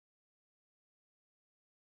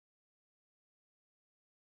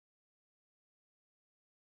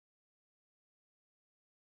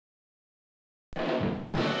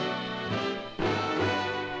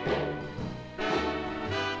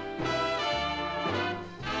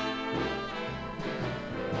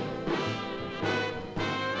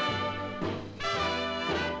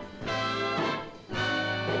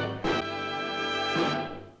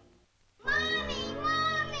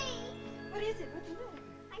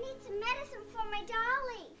my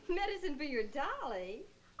dolly. Medicine for your dolly?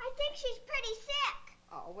 I think she's pretty sick.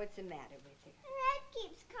 Oh, what's the matter with her? Her head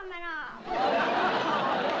keeps coming off.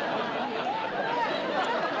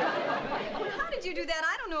 How did you do that?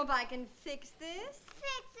 I don't know if I can fix this.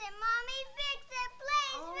 Fix it, Mommy. Fix it,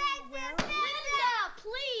 please. Fix it, fix Linda,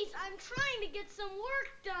 please. I'm trying to get some work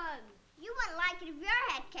done. You wouldn't like it if your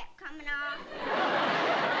head kept coming off.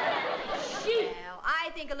 Well, I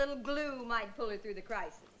think a little glue might pull her through the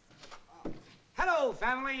crisis. Hello,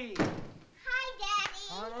 family. Hi, Daddy.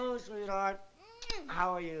 Hello, sweetheart.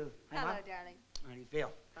 How are you? Hello, darling. How do you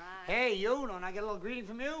feel? Fine. Hey, you. Don't I get a little greeting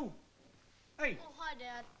from you? Hey. Oh, hi,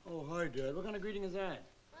 Dad. Oh, hi, Dad. What kind of greeting is that?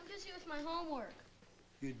 I'm busy with my homework.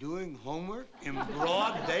 You're doing homework in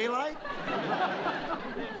broad daylight?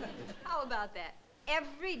 How about that?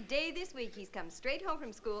 Every day this week, he's come straight home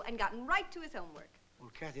from school and gotten right to his homework.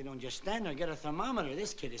 Well, Kathy, don't just stand there. Get a thermometer.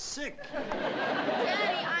 This kid is sick.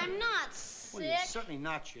 Daddy, I'm not sick. Well, you're certainly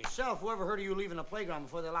not yourself. Whoever heard of you leaving the playground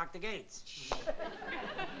before they locked the gates?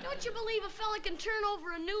 Don't you believe a fella can turn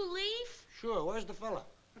over a new leaf? Sure. Where's the fella?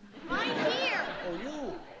 Right here. Oh,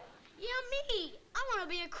 you. Yeah, me. I want to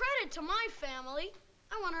be a credit to my family.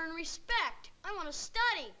 I want to earn respect. I want to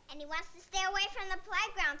study. And he wants to stay away from the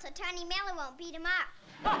playground so Tony Miller won't beat him up.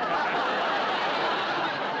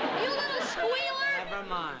 You little squealer! Never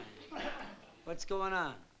mind. What's going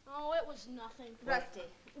on? Oh, it was nothing. Rusty,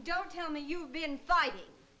 don't tell me you've been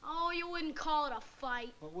fighting. Oh, you wouldn't call it a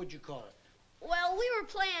fight. What would you call it? Well, we were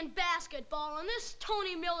playing basketball, and this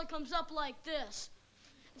Tony Miller comes up like this.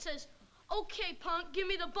 And says, "Okay, punk, give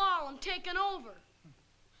me the ball. I'm taking over."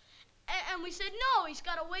 And we said, no, he's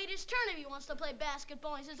got to wait his turn if he wants to play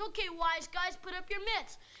basketball. He says, "Okay, wise guys, put up your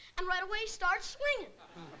mitts." And right away, he starts swinging.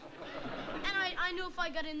 And I knew if I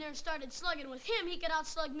got in there and started slugging with him, he could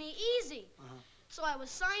outslug me easy. So I was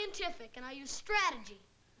scientific, and I used strategy.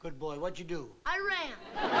 Good boy. What'd you do? I ran.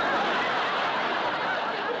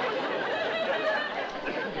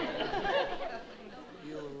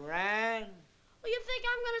 You ran? Well, you think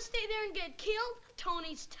I'm going to stay there and get killed?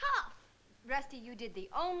 Tony's tough. Rusty, you did the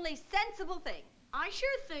only sensible thing. I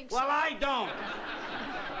sure think so. Well, I don't.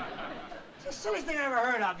 It's the silliest thing I ever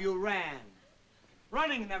heard of. You ran.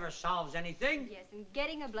 Running never solves anything. Yes, and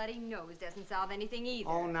getting a bloody nose doesn't solve anything either.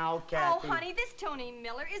 Oh, now, Kathy. Oh, honey, this Tony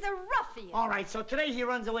Miller is a ruffian. All right, so today he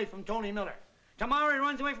runs away from Tony Miller. Tomorrow he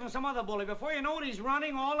runs away from some other bully. Before you know it, he's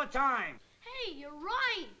running all the time. Hey, you're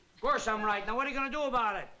right. Of course I'm right. Now, what are you going to do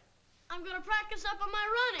about it? I'm going to practice up on my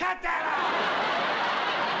running. Cut that out!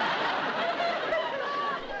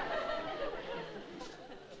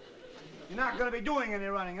 You're not going to be doing any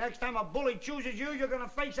running. Next time a bully chooses you, you're going to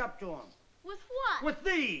face up to him. With what? With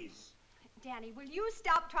these. Danny, will you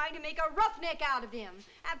stop trying to make a roughneck out of him?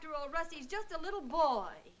 After all, Rusty's just a little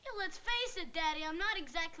boy. Yeah, let's face it, Daddy, I'm not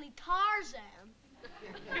exactly Tarzan.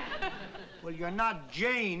 Well, you're not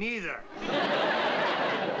Jane either.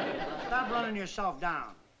 Stop running yourself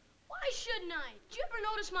down. Why shouldn't I? Did you ever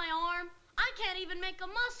notice my arm? I can't even make a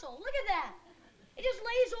muscle. Look at that. It just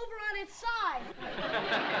lays over on its side.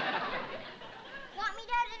 Want me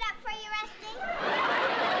to hold it up for you, Rusty?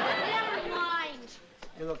 Never mind.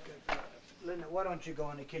 Hey, look, Linda, why don't you go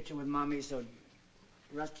in the kitchen with Mommy so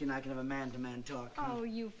Rusty and I can have a man-to-man talk? Huh? Oh,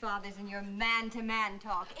 you fathers and your man-to-man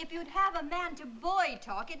talk. If you'd have a man-to-boy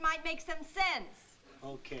talk, it might make some sense.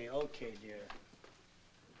 Okay, dear.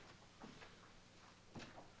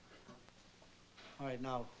 All right,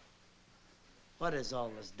 now, what is all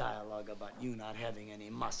this dialogue about you not having any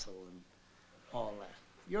muscle and all that?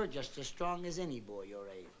 You're just as strong as any boy your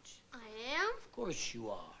age. I am? Of course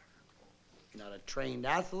you are. You're not a trained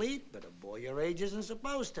athlete, but a boy your age isn't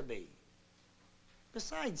supposed to be.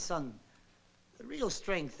 Besides, son, the real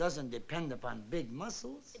strength doesn't depend upon big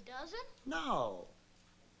muscles. It doesn't? No.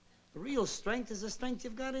 The real strength is the strength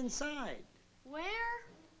you've got inside. Where?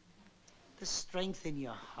 The strength in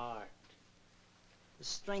your heart. The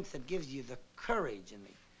strength that gives you the courage and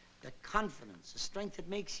the confidence. The strength that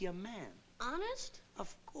makes you a man. Honest?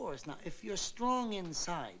 Of course. Now, if you're strong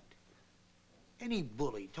inside, any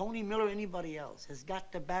bully, Tony Miller, anybody else, has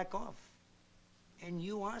got to back off. And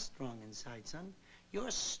you are strong inside, son. You're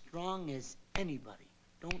strong as anybody.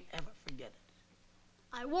 Don't ever forget it.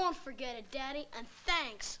 I won't forget it, Daddy, and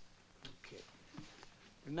thanks. Okay.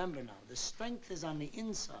 Remember now, the strength is on the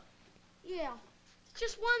inside. Yeah.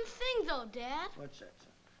 Just one thing, though, Dad. What's that,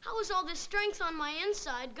 son? How is all this strength on my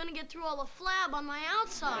inside gonna get through all the flab on my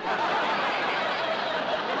outside?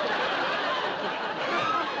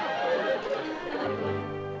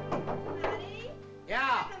 Daddy?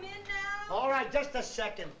 Yeah. Come in now. All right, just a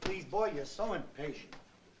second, please. Boy, you're so impatient.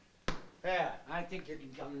 There, I think you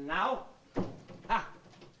can come now. Ha!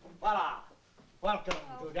 Voila. Welcome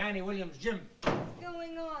to Danny Williams' gym. What's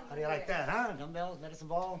going on? How do you like that, huh? Dumbbells, medicine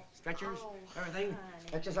ball, stretchers, everything.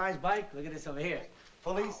 Honey. Exercise bike. Look at this over here.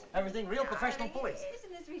 Pulleys, everything. Real professional pulleys.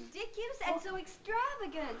 Isn't this ridiculous and so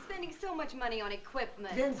extravagant? Spending so much money on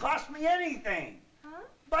equipment. Didn't cost me anything. Huh?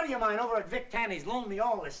 Buddy of mine over at Vic Tanny's loaned me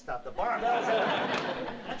all this stuff. The barbells.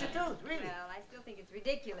 That's the truth, really. Well, I still think it's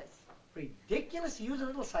ridiculous. Ridiculous to use a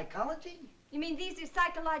little psychology? You mean these are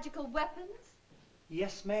psychological weapons?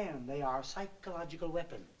 Yes, ma'am. They are psychological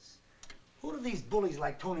weapons. Who do these bullies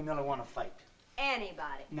like Tony Miller want to fight?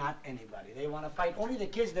 Anybody. Not anybody. They want to fight only the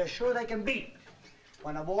kids they're sure they can beat.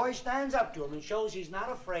 When a boy stands up to him and shows he's not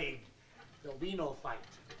afraid, there'll be no fight.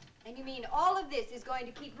 And you mean all of this is going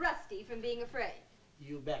to keep Rusty from being afraid?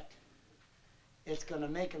 You bet. It's going to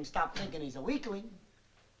make him stop thinking he's a weakling.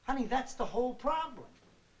 Honey, that's the whole problem.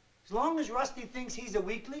 As long as Rusty thinks he's a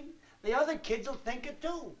weakling, the other kids will think it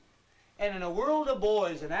too. And in a world of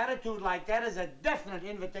boys, an attitude like that is a definite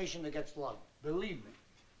invitation to get slugged. Believe me.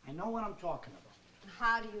 I know what I'm talking about.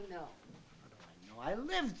 How do you know? How do I know? I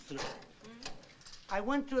lived through it. I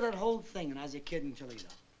went through that whole thing when I was a kid in Toledo.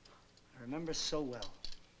 I remember so well.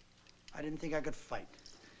 I didn't think I could fight.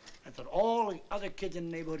 I thought all the other kids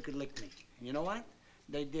in the neighborhood could lick me. And you know what?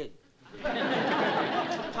 They did.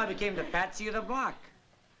 I became the patsy of the block.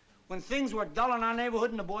 When things were dull in our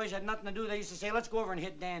neighborhood and the boys had nothing to do, they used to say, let's go over and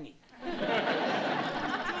hit Danny.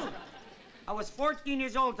 I was 14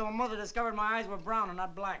 years old till my mother discovered my eyes were brown and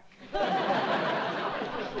not black.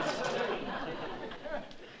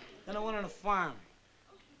 Then I went on a farm.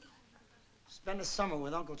 Spent a summer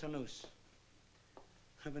with Uncle Tanus.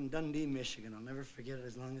 Up in Dundee, Michigan. I'll never forget it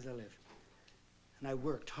as long as I live. And I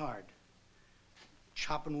worked hard,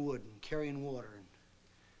 chopping wood and carrying water and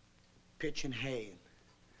pitching hay. And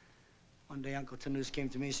one day Uncle Tanus came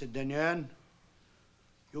to me and said, Danyan,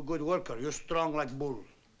 you're a good worker. You're strong like bull.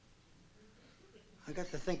 I got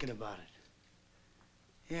to thinking about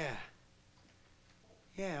it.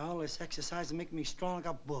 Yeah, all this exercise will make me strong like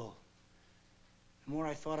a bull. The more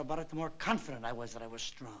I thought about it, the more confident I was that I was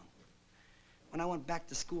strong. When I went back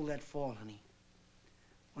to school that fall, honey,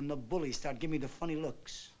 when the bullies started giving me the funny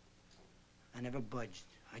looks, I never budged.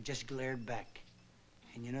 I just glared back.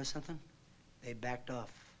 And you know something? They backed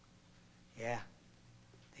off. Yeah,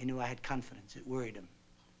 they knew I had confidence. It worried them.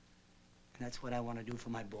 And that's what I want to do for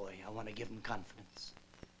my boy. I want to give him confidence.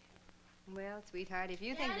 Well, sweetheart, if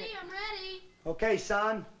you think Daddy, that... I'm ready. Okay,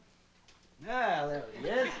 son. Ah, there he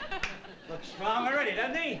is. Looks strong already,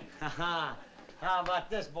 doesn't he? How about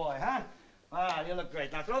this boy, huh? Wow, you look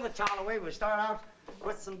great. Now throw the towel away. We'll start out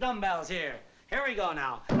with some dumbbells here. Here we go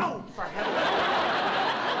now. Oh, for heaven's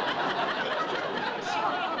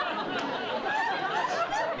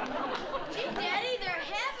Gee, Daddy, they're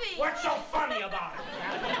heavy. What's so funny about it?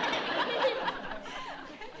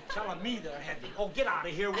 You're telling me they're heavy. Oh, get out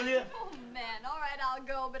of here, will you? Oh, man, all right, I'll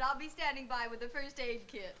go, but I'll be standing by with the first aid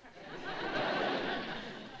kit.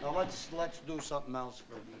 Now, let's do something else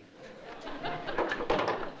for me.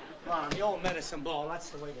 Come on, the old medicine ball. That's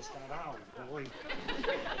the way to start out, boy.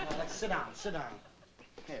 Now, let's sit down, sit down.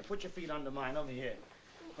 Here, put your feet under mine over here.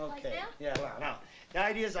 Okay. Like that? Yeah, well, now, the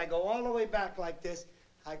idea is I go all the way back like this.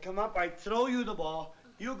 I come up, I throw you the ball.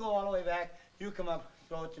 You go all the way back. You come up,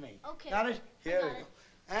 throw it to me. Okay. Got it? Here got we go.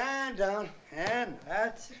 And down, and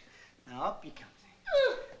that's it. Now, up you come.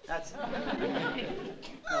 That's it.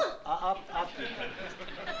 No, up you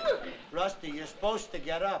come. Rusty, you're supposed to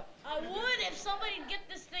get up. I would if somebody'd get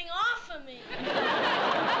this thing off of me.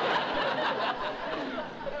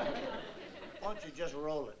 Why don't you just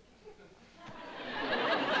roll it?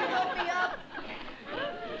 Hold me up.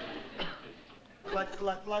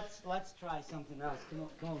 Let's try something else.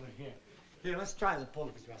 Come over here. Here, let's try the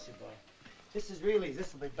pulleys, Rusty boy. This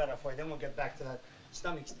will be better for you. Then we'll get back to that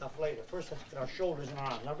stomach stuff later. First, let's get our shoulders and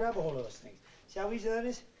arms. Now, grab a hold of those things. See how easy that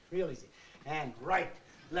is? Real easy. And right,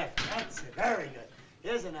 left. That's it. Very good.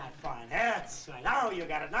 Isn't that fine? That's right. Now you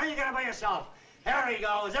got it. Now you got it by yourself. There he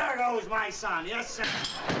goes. There goes my son. Yes, sir.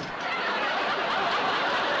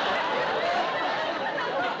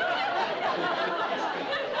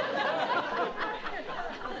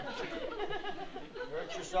 You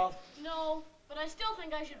hurt yourself? No, but I still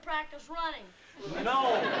think I should practice running.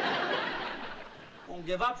 No. Won't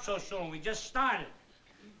give up so soon. We just started.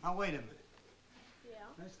 Now, wait a minute. Yeah.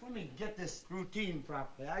 Let me get this routine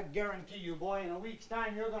properly. I guarantee you, boy, in a week's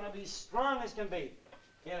time, you're going to be strong as can be.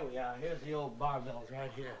 Here we are. Here's the old barbells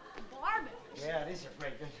right here. Barbells? Yeah, these are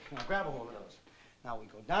great. Now, grab a hold of those. Now, we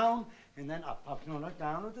go down and then up. Up, no, not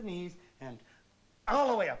down with the knees and all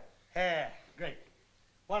the way up. Yeah, great.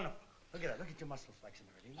 Wonderful. Look at that. Look at your muscles flexing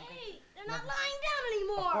already. Hey, they're not lying down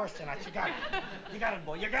anymore. Of course they're not. You got it. You got it,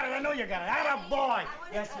 boy. You got it. I know you got it. Atta boy.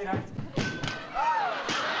 Yes, sweetheart.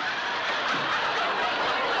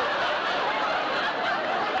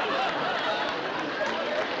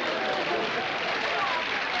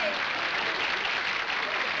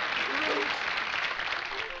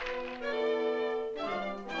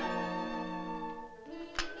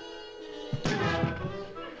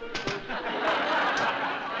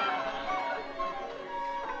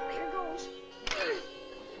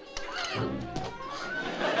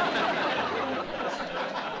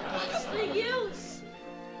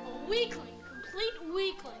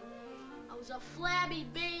 Flabby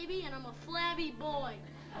baby and I'm a flabby boy.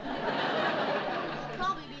 I'll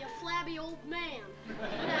probably be a flabby old man.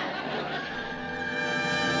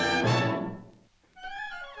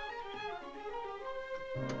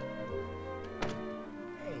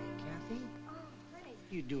 Hey, Kathy. Oh, honey.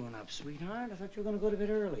 You doing up, sweetheart? I thought you were going to go to bed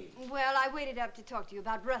early. Well, I waited up to talk to you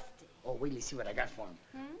about Rusty. Oh, wait till you see what I got for him.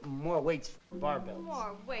 More weights for barbells.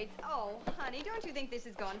 More weights. Oh, honey, don't you think this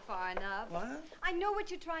has gone far enough? What? I know what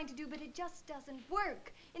you're trying to do, but it just doesn't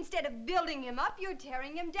work. Instead of building him up, you're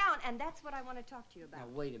tearing him down, and that's what I want to talk to you about. Now,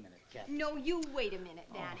 wait a minute, Kathy. No, you wait a minute,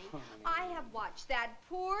 Danny. Oh, I have watched that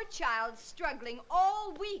poor child struggling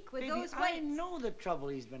all week with Baby, those weights. I know the trouble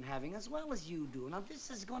he's been having as well as you do. Now, this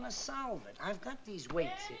is going to solve it. I've got these weights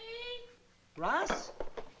Daddy? here. Russ?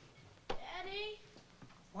 Daddy?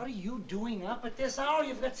 What are you doing up at this hour?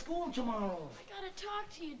 You've got school tomorrow. I gotta talk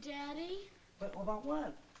to you, Daddy. But about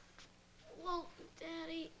what? Well,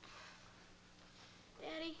 Daddy...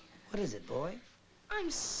 Daddy, What is it, boy? I'm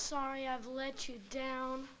sorry I've let you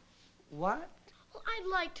down. What? Well, I'd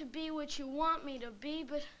like to be what you want me to be,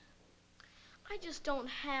 but I just don't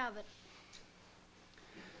have it.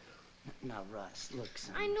 Now, Russ, look,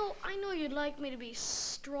 son. I know you'd like me to be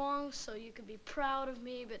strong so you could be proud of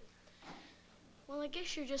me, but, well, I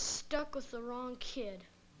guess you're just stuck with the wrong kid.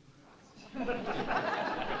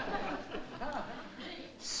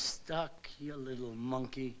 Stuck, you little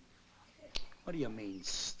monkey. What do you mean,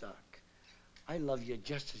 stuck? I love you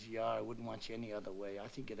just as you are. I wouldn't want you any other way. I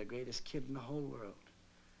think you're the greatest kid in the whole world.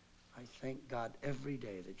 I thank God every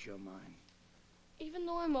day that you're mine. Even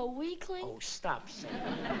though I'm a weakling? Oh, stop saying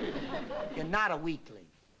that. You're not a weakling.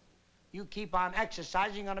 You keep on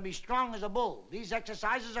exercising, you're going to be strong as a bull. These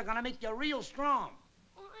exercises are going to make you real strong.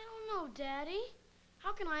 Well, I don't know, Daddy.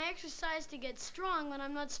 How can I exercise to get strong when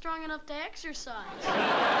I'm not strong enough to exercise?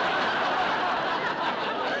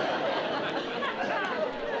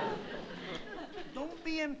 Don't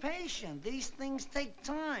be impatient. These things take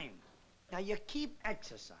time. Now, you keep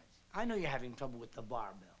exercising. I know you're having trouble with the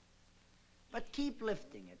barbell. But keep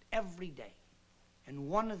lifting it every day. And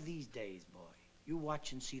one of these days, boy, you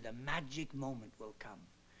watch and see the magic moment will come.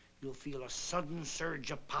 You'll feel a sudden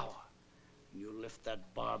surge of power. And you'll lift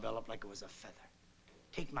that barbell up like it was a feather.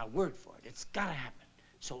 Take my word for it. It's gotta happen.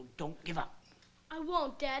 So don't give up. I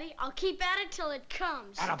won't, Daddy. I'll keep at it till it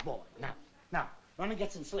comes. Atta boy. Now, run and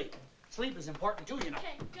get some sleep. Sleep is important, too, you know.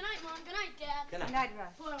 Okay, good night, Mom. Good night, Dad. Good night. Good night,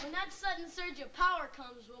 Russ. Boy, when that sudden surge of power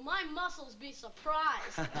comes, will my muscles be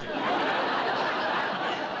surprised?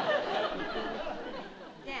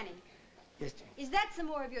 Danny, Yes, dear. is that some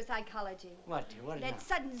more of your psychology? What, dear? What is That that?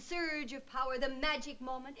 sudden surge of power, the magic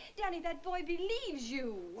moment. Danny, that boy believes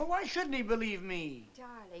you. Well, why shouldn't he believe me?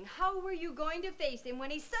 Darling, how were you going to face him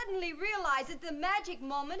when he suddenly realized that the magic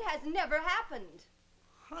moment has never happened?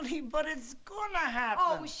 Honey, but it's gonna happen.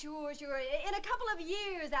 Oh, sure. In a couple of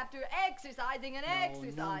years after exercising and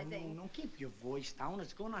exercising. No, keep your voice down.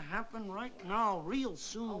 It's gonna happen right now, real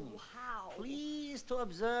soon. Oh, how? Please to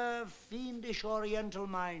observe fiendish oriental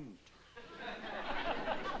mind.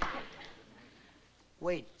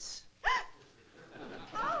 Weights.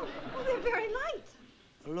 Oh, they're very light.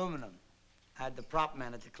 Aluminum. I had the prop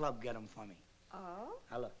man at the club get them for me. Oh?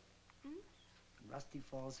 Now look. When Rusty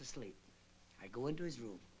falls asleep, I go into his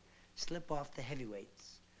room, slip off the heavy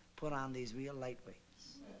weights, put on these real light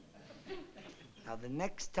weights. Now, the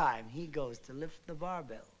next time he goes to lift the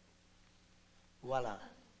barbell, voila,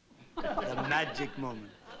 the magic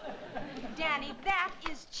moment. Danny, that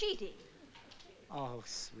is cheating. Oh,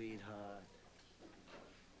 sweetheart.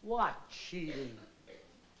 What cheating?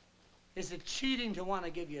 Is it cheating to want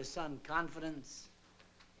to give your son confidence?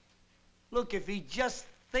 Look, if he just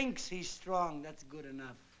thinks he's strong, that's good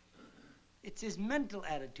enough. It's his mental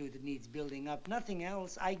attitude that needs building up, nothing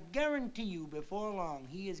else. I guarantee you, before long,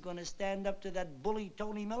 he is going to stand up to that bully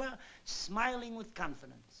Tony Miller, smiling with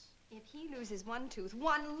confidence. If he loses one tooth,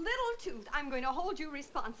 one little tooth, I'm going to hold you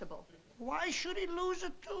responsible. Why should he lose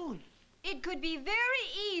a tooth? It could be very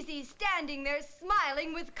easy standing there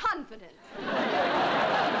smiling with confidence.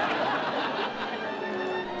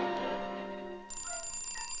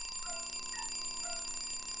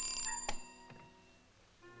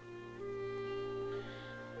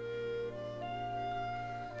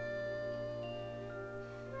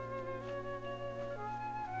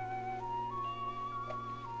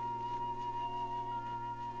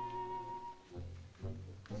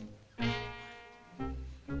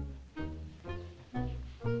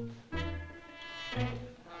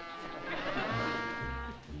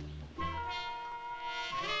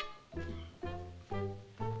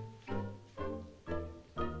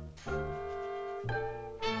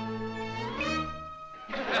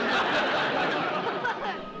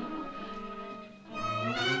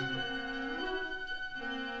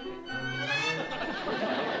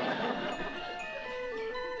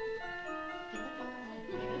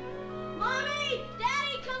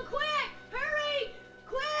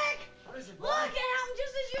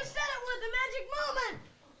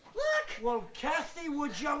 Well, Kathy,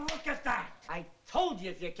 would you look at that? I told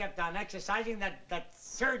you if you kept on exercising that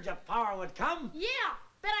surge of power would come. Yeah,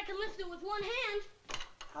 bet I can lift it with one hand.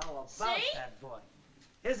 How about See? that, boy?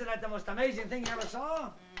 Isn't that the most amazing thing you ever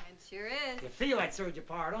saw? It sure is. You feel that surge of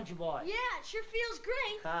power, don't you, boy? Yeah, it sure feels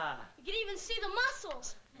great. Ah. You can even see the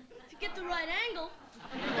muscles if you get the right angle.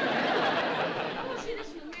 I want to see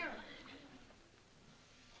this in the mirror.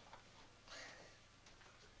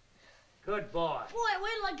 Good boy. Boy,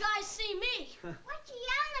 wait till the guys see me. What you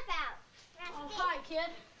yelling about? Oh, Rusty? hi,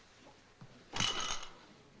 kid.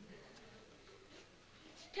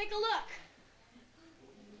 Take a look.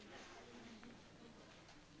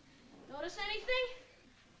 Notice anything?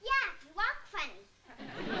 Yeah, you walk funny.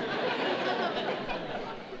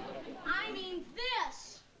 I mean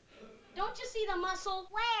this. Don't you see the muscle?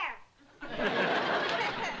 Where?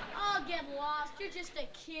 Oh, get lost. You're just a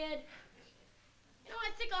kid. You know,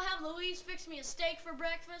 I think I'll have Louise fix me a steak for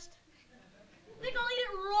breakfast. I think I'll eat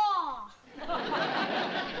it raw.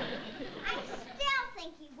 I still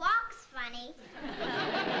think he walks funny.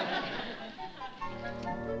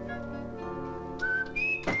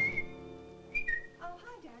 Oh,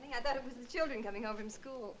 hi, darling. I thought it was the children coming home from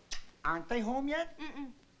school. Aren't they home yet? Mm-mm.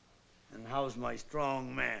 And how's my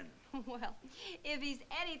strong man? Well, if he's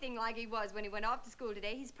anything like he was when he went off to school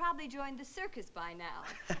today, he's probably joined the circus by now.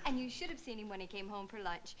 And you should have seen him when he came home for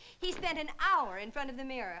lunch. He spent an hour in front of the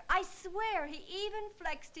mirror. I swear he even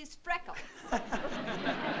flexed his freckles.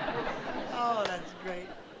 Oh, that's great.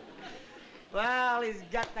 Well, he's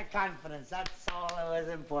got the confidence. That's all that was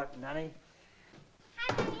important, honey.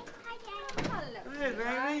 Hi, Mommy. Hi, Daddy. Hello. Hey,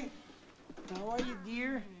 baby. How are you,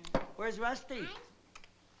 dear? Where's Rusty?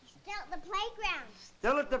 Still at the playground.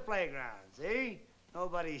 Still at the playground, see?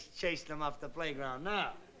 Nobody's chased him off the playground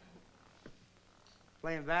now.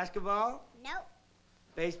 Playing basketball? Nope.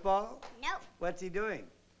 Baseball? Nope. What's he doing?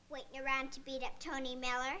 Waiting around to beat up Tony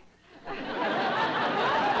Miller. He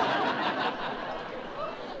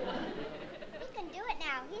can do it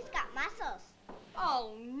now. He's got muscles.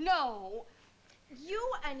 Oh, no. You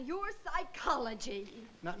and your psychology.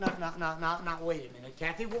 No, wait a minute,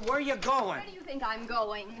 Kathy. Where are you going? Where do you think I'm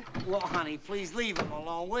going? Well, honey, please leave him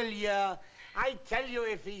alone, will ya? I tell you,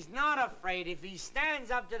 if he's not afraid, if he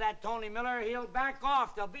stands up to that Tony Miller, he'll back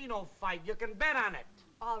off. There'll be no fight. You can bet on it.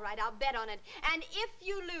 All right, I'll bet on it. And if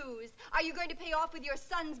you lose, are you going to pay off with your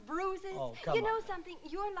son's bruises? Oh, come You know on. something?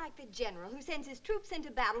 You're like the general who sends his troops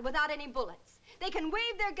into battle without any bullets. They can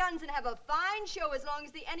wave their guns and have a fine show as long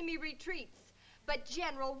as the enemy retreats. But,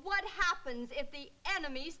 General, what happens if the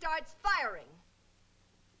enemy starts firing?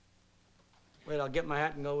 Wait, I'll get my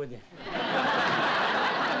hat and go with you.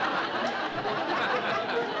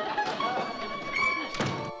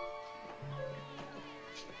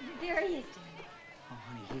 There he is, Oh,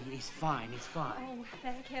 honey, he's fine. He's fine. Oh,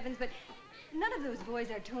 thank heavens, but none of those boys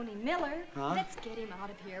are Tony Miller. Huh? Let's get him out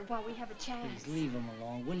of here while we have a chance. Please leave him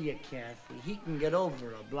alone, will you, Kathy? He can get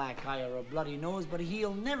over a black eye or a bloody nose, but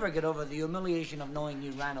he'll never get over the humiliation of knowing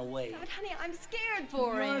you ran away. But, honey, I'm scared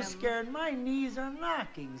for him. You're scared. My knees are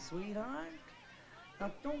knocking, sweetheart.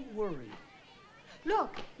 Now, don't worry.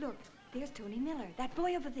 Look, there's Tony Miller, that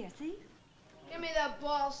boy over there, see? Give me that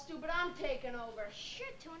ball, stupid. I'm taking over. Sure,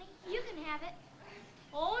 Tony. You can have it.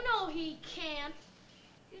 Oh, no, he can't.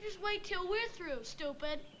 You just wait till we're through,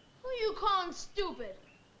 stupid. Who you calling stupid?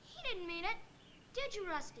 He didn't mean it. Did you,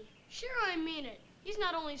 Rusty? Sure I mean it. He's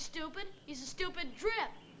not only stupid, he's a stupid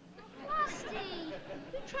drip. Rusty!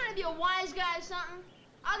 You trying to be a wise guy or something?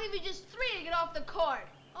 I'll give you just 3 to get off the court.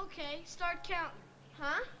 Okay, start counting.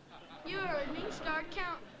 Huh? You heard me. Start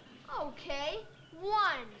counting. Okay. 1,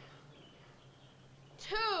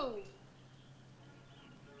 2,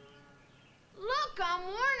 Look, I'm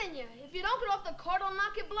warning you. If you don't get off the court, I'll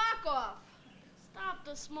knock your block off. Stop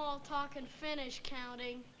the small talk and finish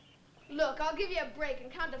counting. Look, I'll give you a break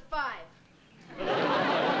and count to 5.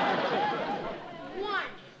 1,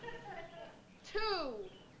 2,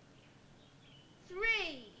 3,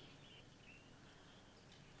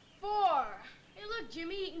 4. Hey, look,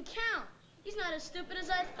 Jimmy, he can count. He's not as stupid as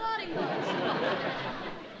I thought he was.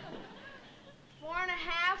 4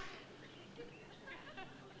 1/2.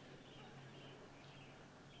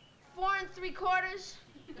 4 3/4.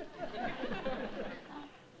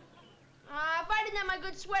 If I didn't have my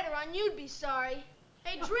good sweater on, you'd be sorry.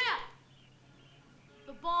 Hey, Drip!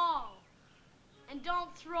 The ball. And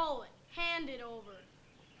don't throw it. Hand it over.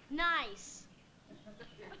 Nice.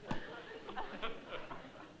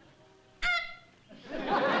 Daddy,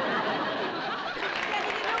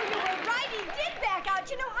 you know, you were right. He did back out.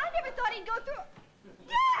 You know, I never thought he'd go through.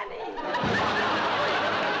 Daddy!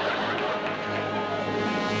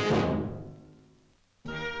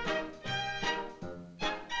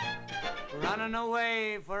 Running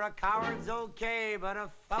away for a coward's okay, but a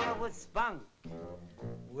fella with spunk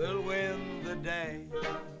will win the day.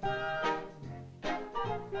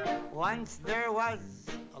 Once there was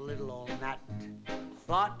a little old gnat,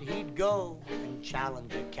 thought he'd go and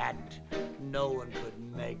challenge a cat. No one could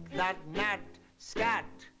make that gnat scat.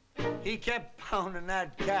 He kept pounding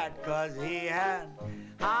that cat 'cause he had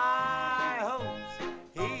high hopes.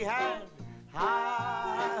 He had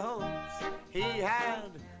high hopes. He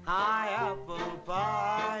had high apple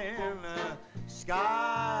pie in the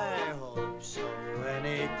sky hopes. So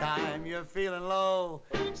anytime you're feeling low,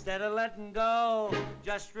 instead of letting go,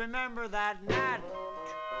 just remember that gnat.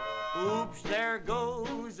 Oops, there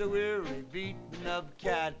goes a weary beaten up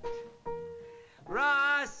cat.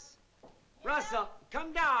 Russell,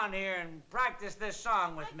 come down here and practice this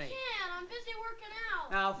song with me. I can't. I'm busy working out.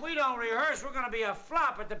 Now, if we don't rehearse, we're going to be a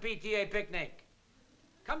flop at the PTA picnic.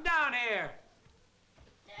 Come down here.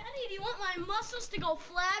 Daddy, do you want my muscles to go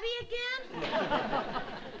flabby again?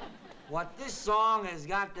 What this song has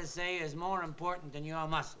got to say is more important than your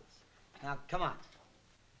muscles. Now, come on.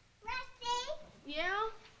 Rusty, Yeah?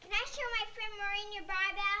 can I show my friend Maureen your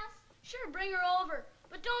barbells? Sure, bring her over.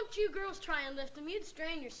 But don't you girls try and lift them. You'd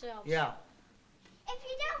strain yourselves. Yeah. If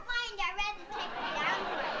you don't mind, I'd rather take them down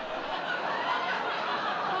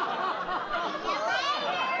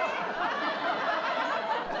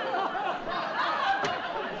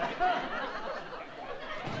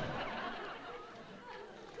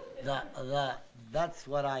That's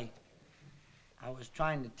what I was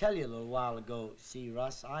trying to tell you a little while ago. See,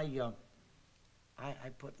 Russ, I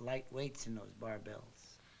put light weights in those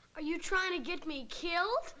barbells. Are you trying to get me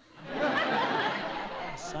killed?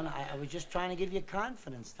 Son, I was just trying to give you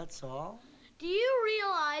confidence, that's all. Do you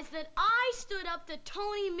realize that I stood up to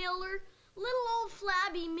Tony Miller, little old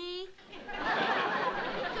flabby me? He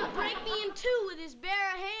could break me in two with his bare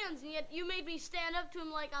hands, and yet you made me stand up to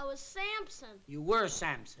him like I was Samson. You were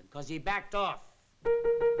Samson, 'cause he backed off.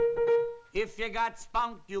 If you got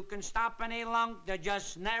spunk, you can stop any lunk. They're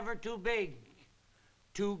just never too big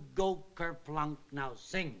to go kerplunk. Now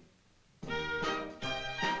sing.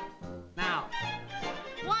 Now.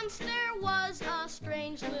 Once there was a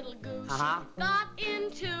strange little goose. Uh-huh. Got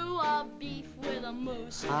into a beef with a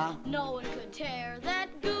moose. Huh? No one could tear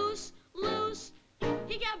that goose loose.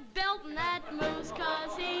 He kept belting that moose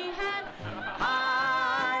 'cause he had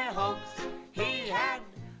High hopes, he had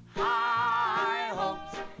high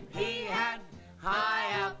hopes. He had high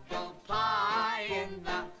apple pie in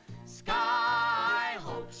the sky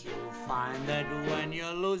hopes. You'll find that when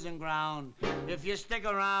you're losing ground, if you stick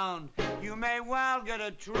around, you may well get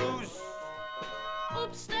a truce.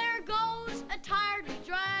 Oops, there goes a tired,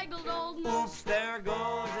 bedraggled old moose. Oops, there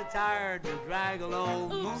goes a tired, bedraggled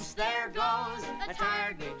old Oops, moose. There goes a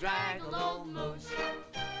tired, bedraggled old moose.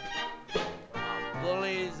 A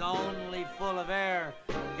bully's only full of air.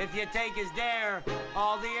 If you take his dare,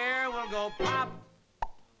 all the air will go pop.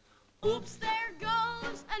 Oops, there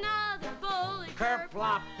goes another bully.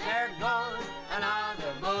 Kerplop, there goes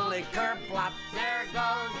another bully. Kerplop, there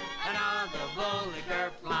goes another bully.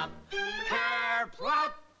 Kerplop,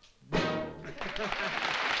 kerplop.